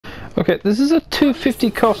Okay, this is a 250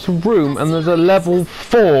 cost room and there's a level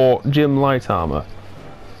 4 gym light armor.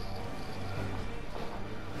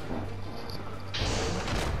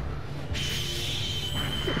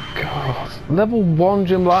 God, level 1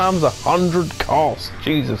 gym light armor's 100 cost.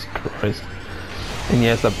 Jesus Christ. And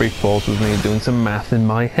yes, that brief pause was me doing some math in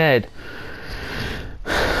my head.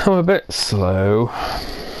 I'm a bit slow.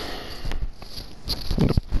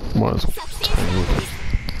 Might as well tell you.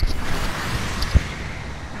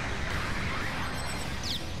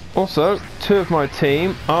 Also, 2 of my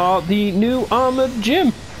team are the new armoured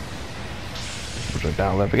gym, which I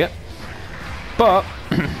doubt I'll ever get. But,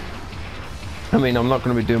 I mean, I'm not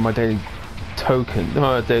going to be doing my daily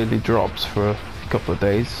daily drops for a couple of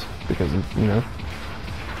days because of, you know,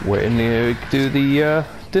 waiting to do the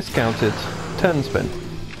discounted 10 spin.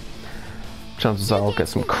 Chances are I'll get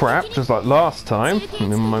some crap, just like last time.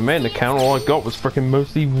 And in my main account, all I got was freaking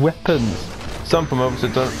mostly weapons. Some from others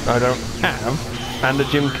I don't have. And a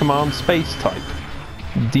gym command space type.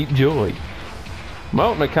 Deep joy. My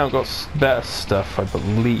ultimate account got better stuff, I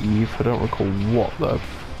believe. I don't recall what though.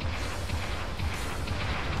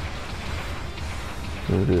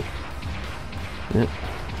 Yeah.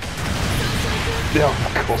 Yeah,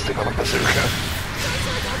 of course they got a bazooka.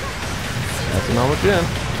 That's an armored gym.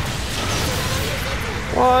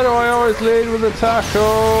 Why do I always lead with a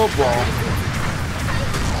tackle? Well,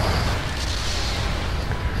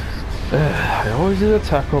 I always do the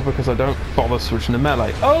tackle because I don't bother switching to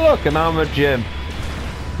melee. Oh look, an armored gym.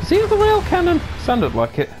 Is he the rail cannon? Sounded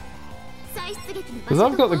like it. Because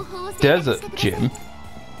I've got the desert gym,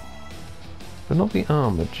 but not the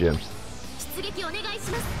armored gym.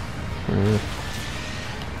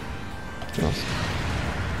 Just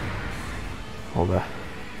hold there.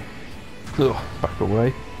 Ugh, back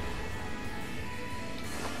away.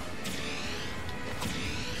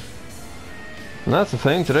 And that's the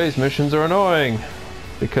thing, today's missions are annoying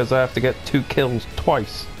because I have to get 2 kills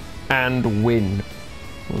twice and win.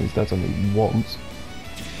 At least that's only once.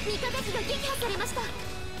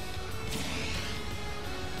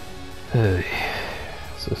 Hey.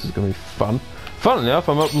 So this is going to be fun. Funnily enough,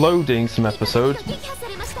 I'm uploading some episodes.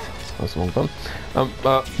 That's the wrong button. I'm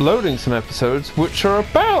uploading some episodes which are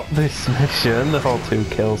about this mission, the whole 2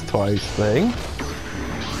 kills twice thing.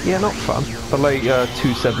 Yeah, not fun. The late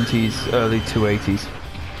 270s, early 280s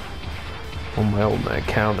on my old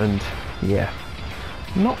account, and yeah,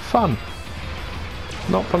 not fun.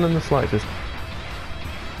 Not fun in the slightest.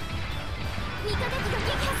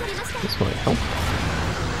 This might help.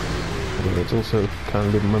 Although it's also kind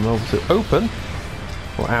of leaving my mobile suit open,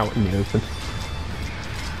 or out in the open.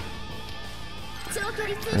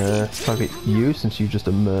 Target you since you just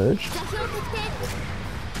emerged.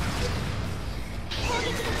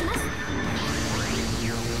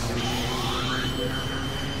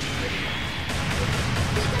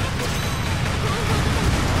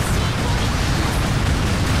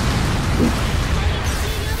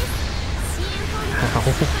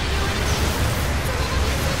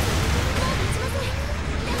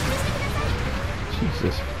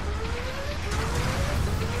 Jesus.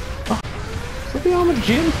 Oh, is that the armored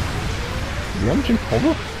gym? Is the armored gym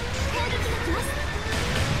hover?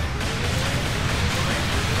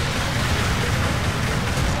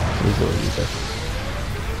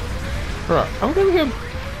 Right, I'm gonna go.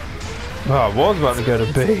 Oh, I was about to go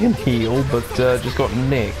to B and heal, but just got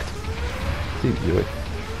nicked. Deep joy.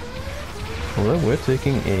 Well, then we're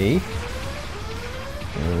taking E.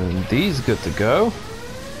 And D's good to go.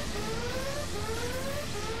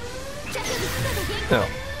 Oh.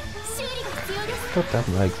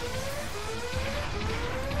 Goddamn legs.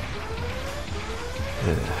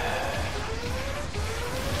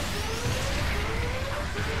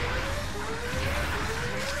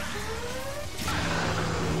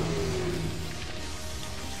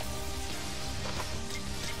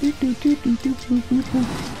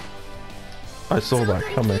 I saw that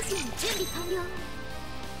coming.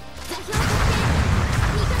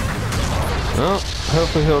 Well,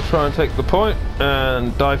 hopefully he'll try and take the point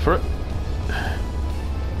and die for it.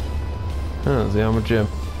 Oh, there's the armored gym.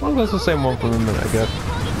 Well, that's the same one from a minute ago.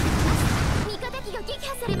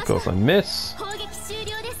 And of course I miss.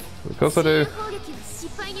 Of course I do.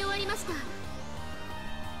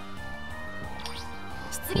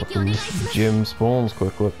 Fucking gym spawns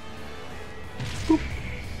quickly.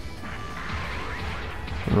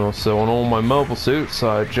 And also on all my mobile suits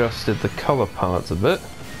I adjusted the colour palettes a bit.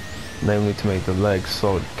 Namely to make the legs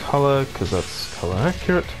solid colour, because that's colour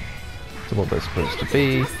accurate to what they're supposed to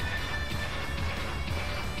be.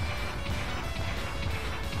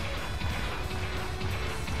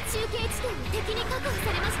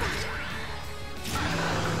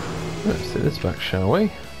 Let's take this back, shall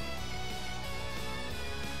we?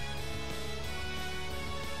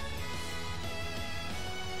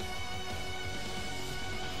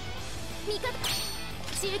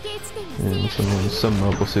 Yeah, some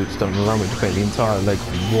mobile suits don't allow me to paint the entire leg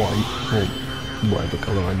white, or whatever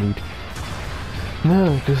colour I need.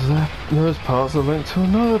 No, because those parts are linked to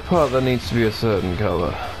another part that needs to be a certain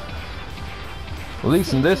colour. At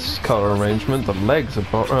least in this colour arrangement, the legs are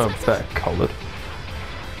better coloured.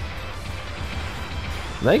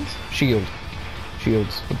 Legs? Shield.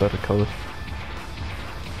 Shields are better coloured. I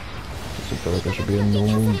feel like I should be a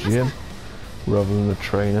normal gym rather than a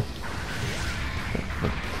trainer.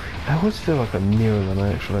 I always feel like I'm nearer than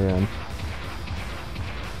I actually am.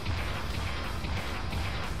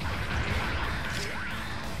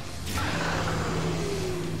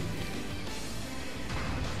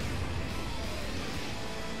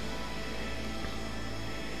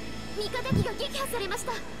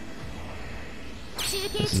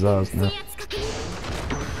 This is ours now.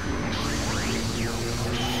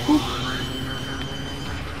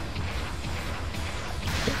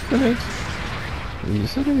 Grenades.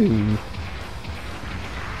 Yes, I do.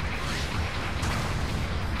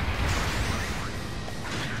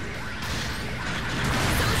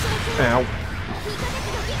 Ow.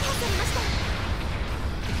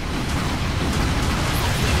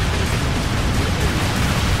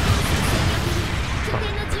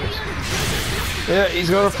 Yeah, he's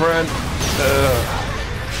got a friend.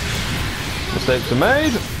 Mistakes are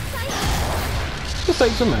made.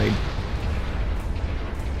 Mistakes are made.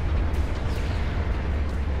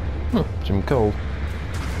 Jim Cold.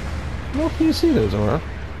 What can you see those around?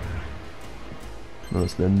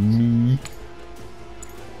 That's the me.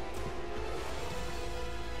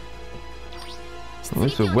 At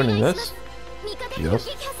least we're winning this. Yes.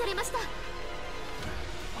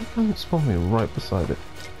 Why can't it spawn me right beside it?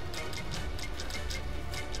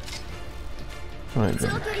 Right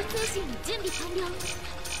then.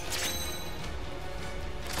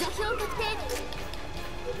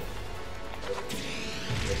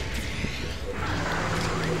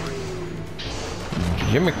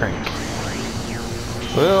 Jimmy Crank.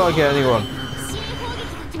 Will I get anyone?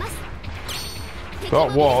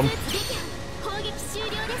 Got one.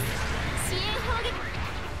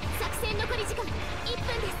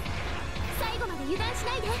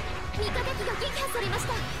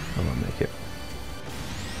 I might make it.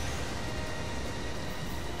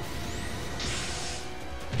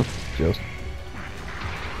 Just.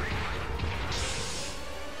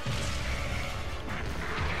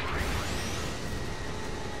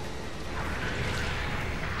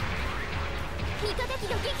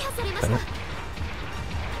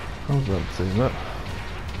 I was about to say that.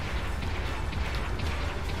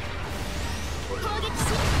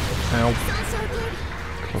 Ow.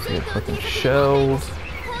 Can't get fucking shells.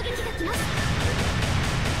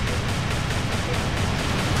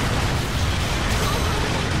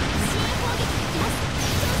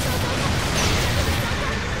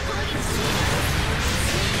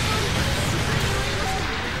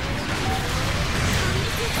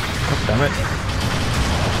 God damn it.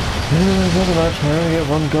 Another match, I only get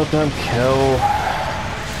one goddamn kill.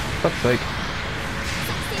 Fuck's sake.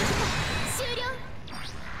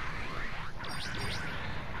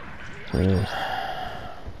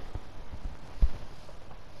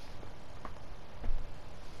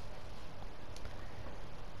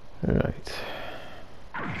 Right.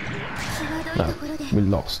 No, we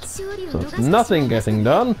lost. So it's nothing getting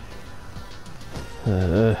done.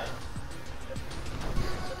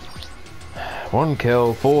 One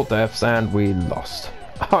kill, 4 deaths, and we lost.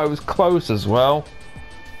 I was close as well.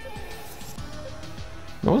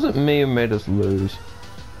 It wasn't me who made us lose.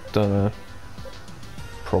 Don't know.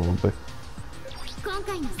 Probably.